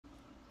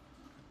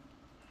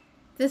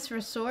This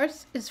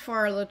resource is for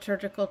our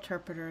liturgical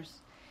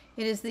interpreters.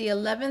 It is the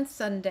 11th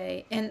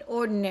Sunday in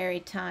Ordinary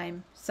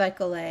Time,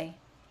 Cycle A.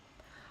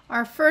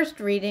 Our first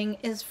reading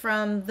is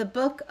from the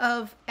book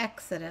of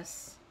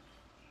Exodus.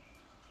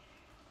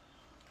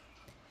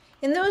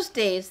 In those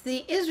days,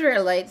 the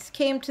Israelites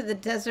came to the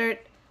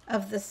desert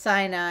of the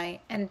Sinai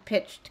and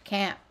pitched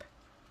camp.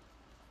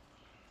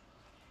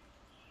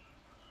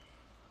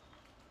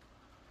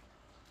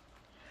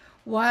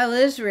 While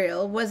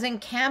Israel was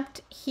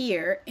encamped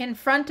here in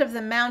front of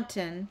the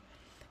mountain,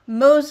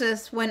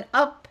 Moses went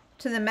up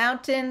to the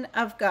mountain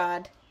of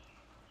God.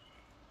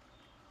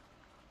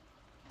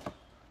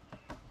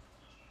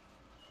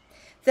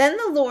 Then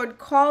the Lord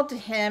called to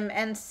him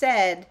and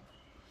said,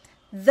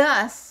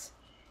 "Thus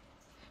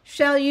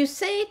shall you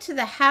say to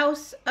the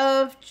house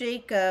of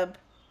Jacob,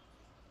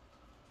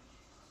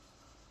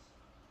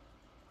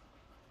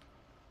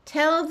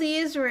 tell the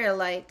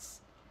Israelites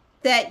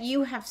that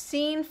you have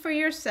seen for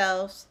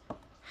yourselves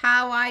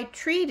how I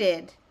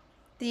treated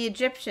the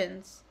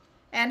Egyptians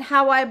and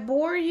how I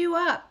bore you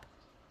up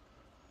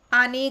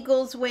on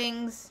eagle's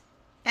wings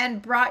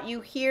and brought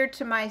you here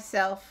to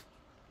myself.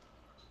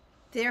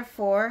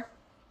 Therefore,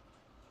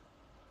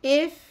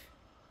 if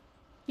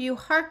you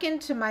hearken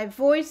to my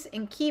voice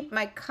and keep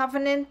my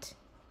covenant,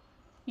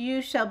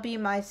 you shall be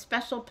my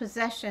special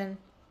possession,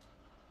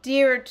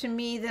 dearer to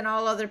me than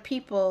all other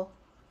people.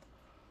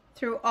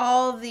 Through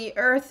all the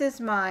earth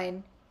is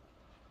mine.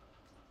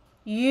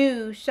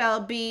 You shall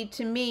be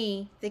to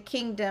me the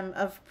kingdom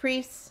of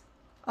priests,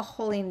 a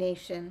holy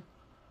nation."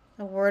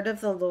 The word of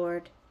the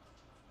Lord.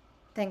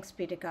 Thanks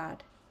be to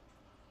God.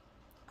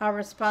 Our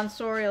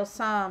responsorial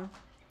psalm: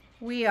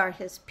 we are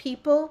his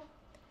people,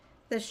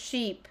 the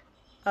sheep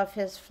of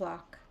his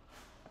flock.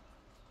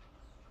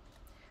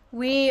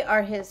 We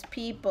are his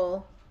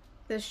people,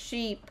 the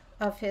sheep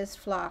of his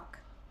flock.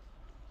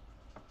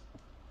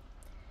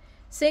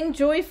 Sing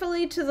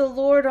joyfully to the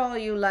Lord, all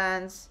you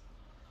lands.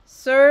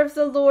 Serve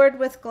the Lord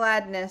with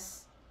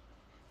gladness.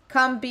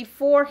 Come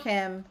before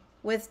him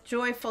with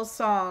joyful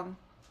song.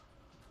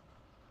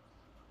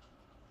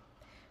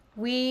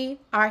 We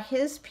are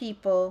his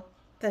people,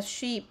 the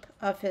sheep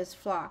of his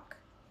flock.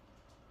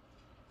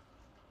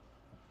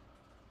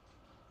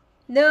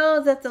 Know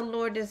that the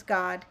Lord is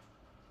God.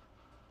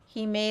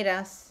 He made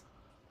us.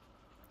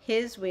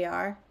 His we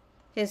are,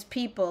 his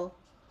people,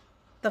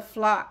 the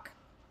flock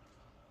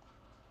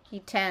he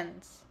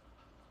tends.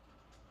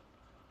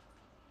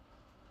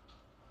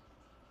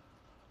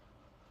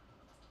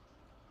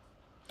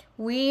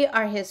 We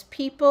are his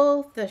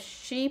people, the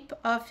sheep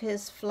of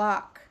his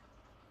flock.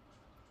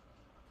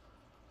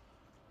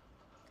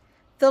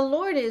 The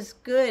Lord is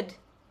good.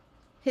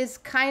 His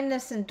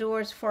kindness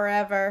endures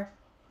forever,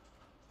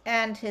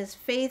 and his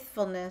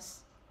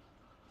faithfulness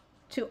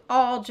to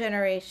all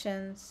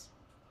generations.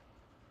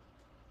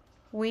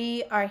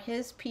 We are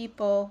his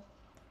people,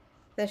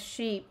 the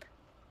sheep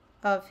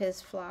of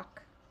his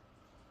flock.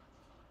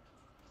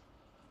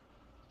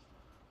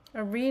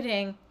 A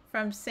reading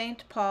from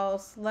St.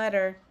 Paul's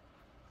letter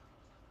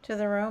to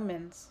the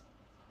Romans.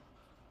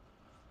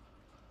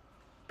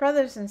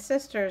 Brothers and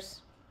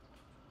sisters,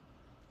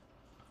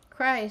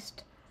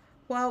 Christ,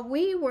 while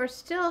we were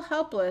still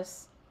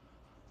helpless,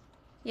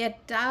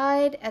 yet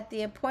died at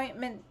the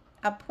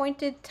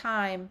appointed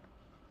time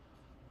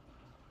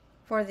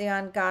for the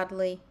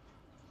ungodly.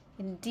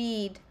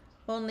 Indeed,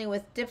 only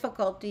with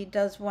difficulty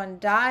does one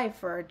die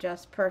for a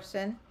just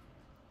person,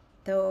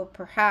 though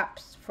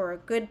perhaps for a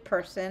good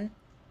person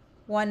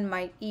one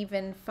might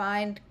even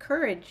find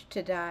courage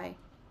to die.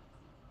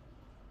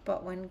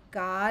 But when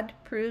God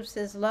proves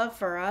his love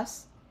for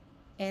us,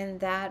 in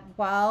that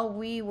while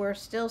we were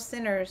still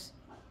sinners,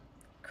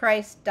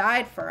 Christ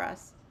died for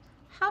us,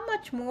 how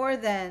much more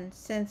then,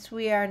 since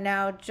we are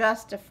now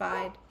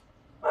justified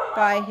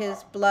by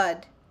his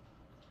blood,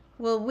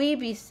 will we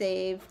be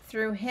saved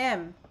through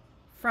him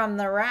from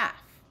the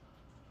wrath?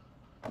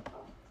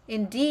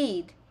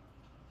 Indeed,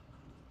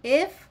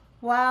 if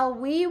while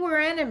we were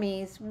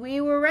enemies, we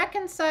were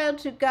reconciled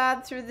to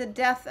God through the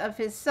death of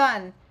his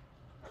Son,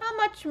 how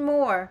much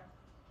more,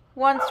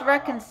 once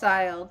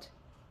reconciled,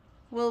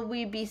 will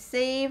we be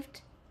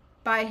saved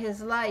by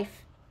his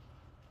life?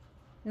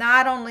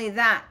 Not only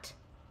that,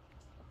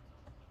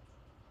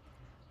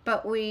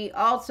 but we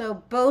also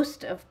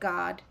boast of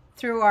God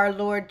through our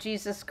Lord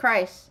Jesus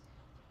Christ,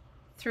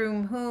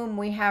 through whom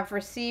we have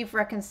received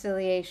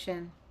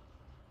reconciliation.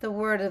 The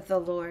word of the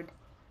Lord.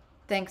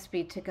 Thanks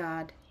be to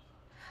God.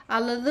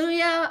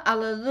 Alleluia,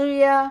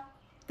 alleluia.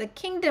 The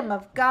kingdom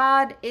of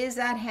God is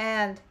at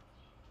hand.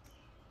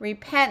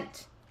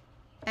 Repent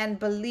and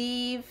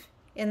believe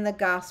in the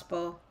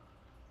gospel.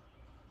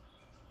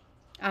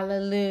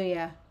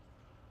 Alleluia.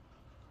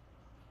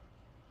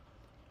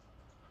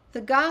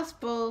 The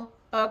gospel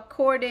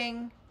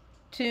according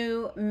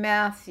to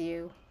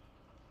Matthew.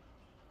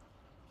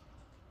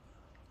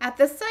 At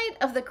the sight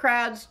of the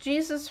crowds,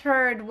 Jesus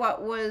heard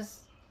what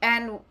was,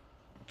 and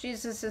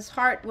Jesus'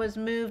 heart was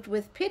moved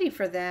with pity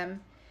for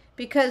them,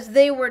 because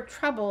they were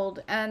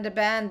troubled and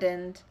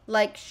abandoned,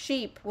 like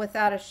sheep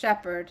without a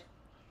shepherd.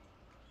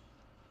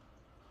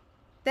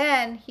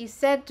 Then he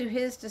said to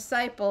his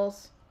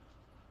disciples,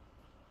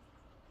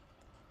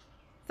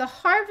 "The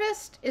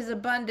harvest is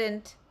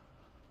abundant,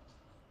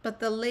 but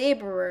the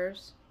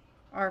laborers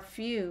are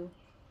few.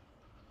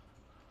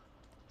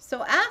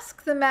 So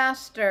ask the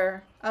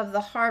master of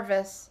the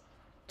harvest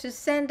to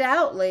send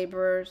out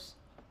laborers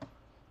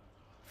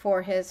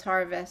for his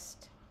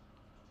harvest."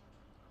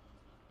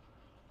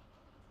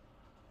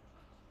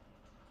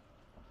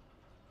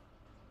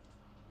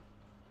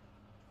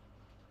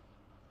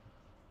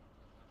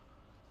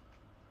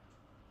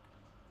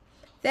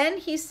 Then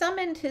he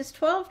summoned his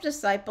 12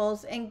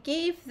 disciples and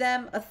gave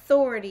them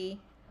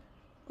authority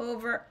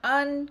over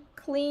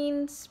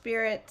unclean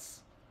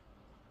spirits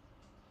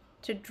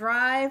to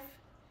drive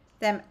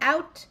them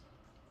out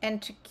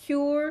and to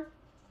cure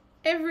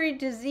every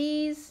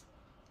disease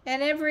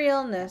and every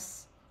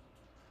illness.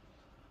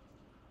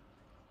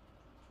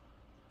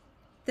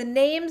 The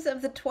names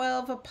of the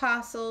 12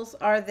 apostles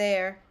are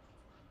there.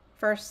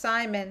 First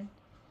Simon,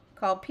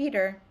 called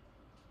Peter,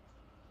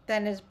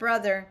 then his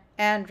brother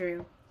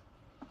Andrew,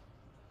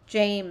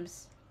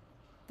 James,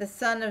 the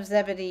son of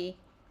Zebedee,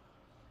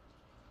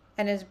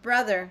 and his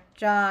brother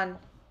John,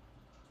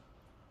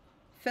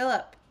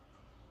 Philip,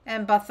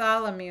 and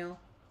Bartholomew,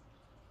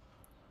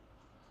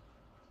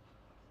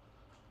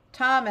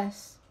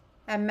 Thomas,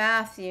 and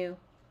Matthew,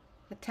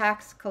 the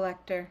tax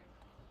collector,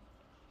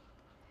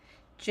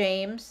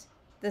 James,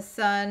 the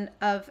son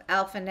of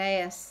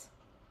Alphaeus,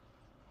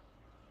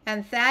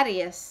 and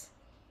Thaddeus,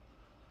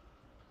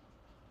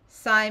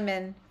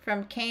 Simon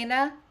from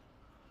Cana,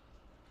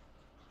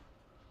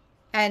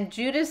 and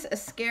Judas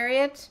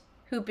Iscariot,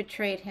 who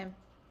betrayed him.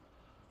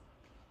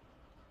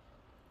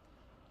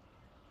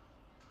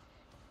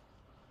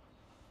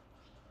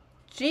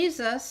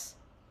 Jesus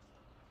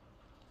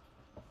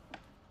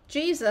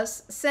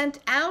sent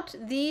out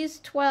these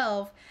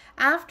 12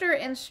 after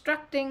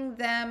instructing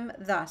them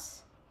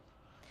thus: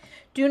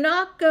 "Do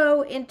not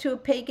go into a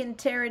pagan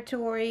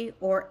territory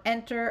or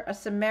enter a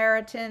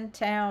Samaritan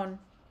town.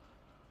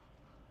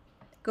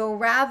 Go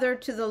rather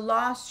to the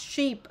lost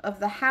sheep of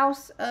the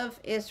house of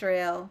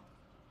Israel.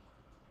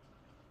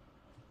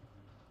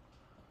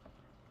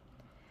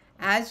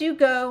 As you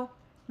go,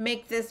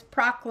 make this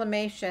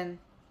proclamation: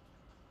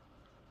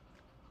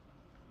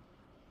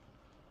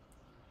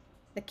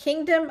 the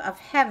kingdom of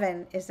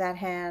heaven is at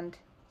hand.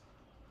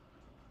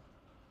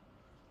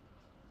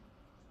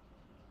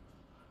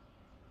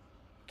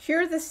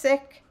 Cure the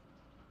sick,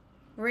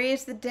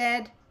 raise the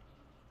dead,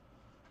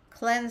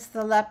 cleanse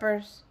the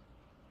lepers,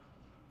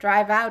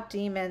 drive out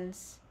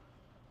demons.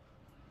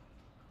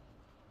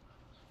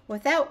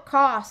 Without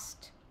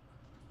cost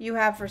you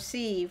have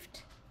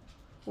received,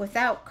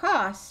 without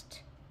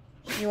cost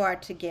you are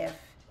to give."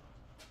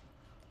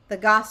 The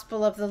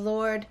gospel of the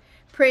Lord.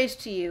 Praise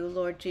to you,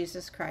 Lord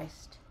Jesus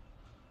Christ.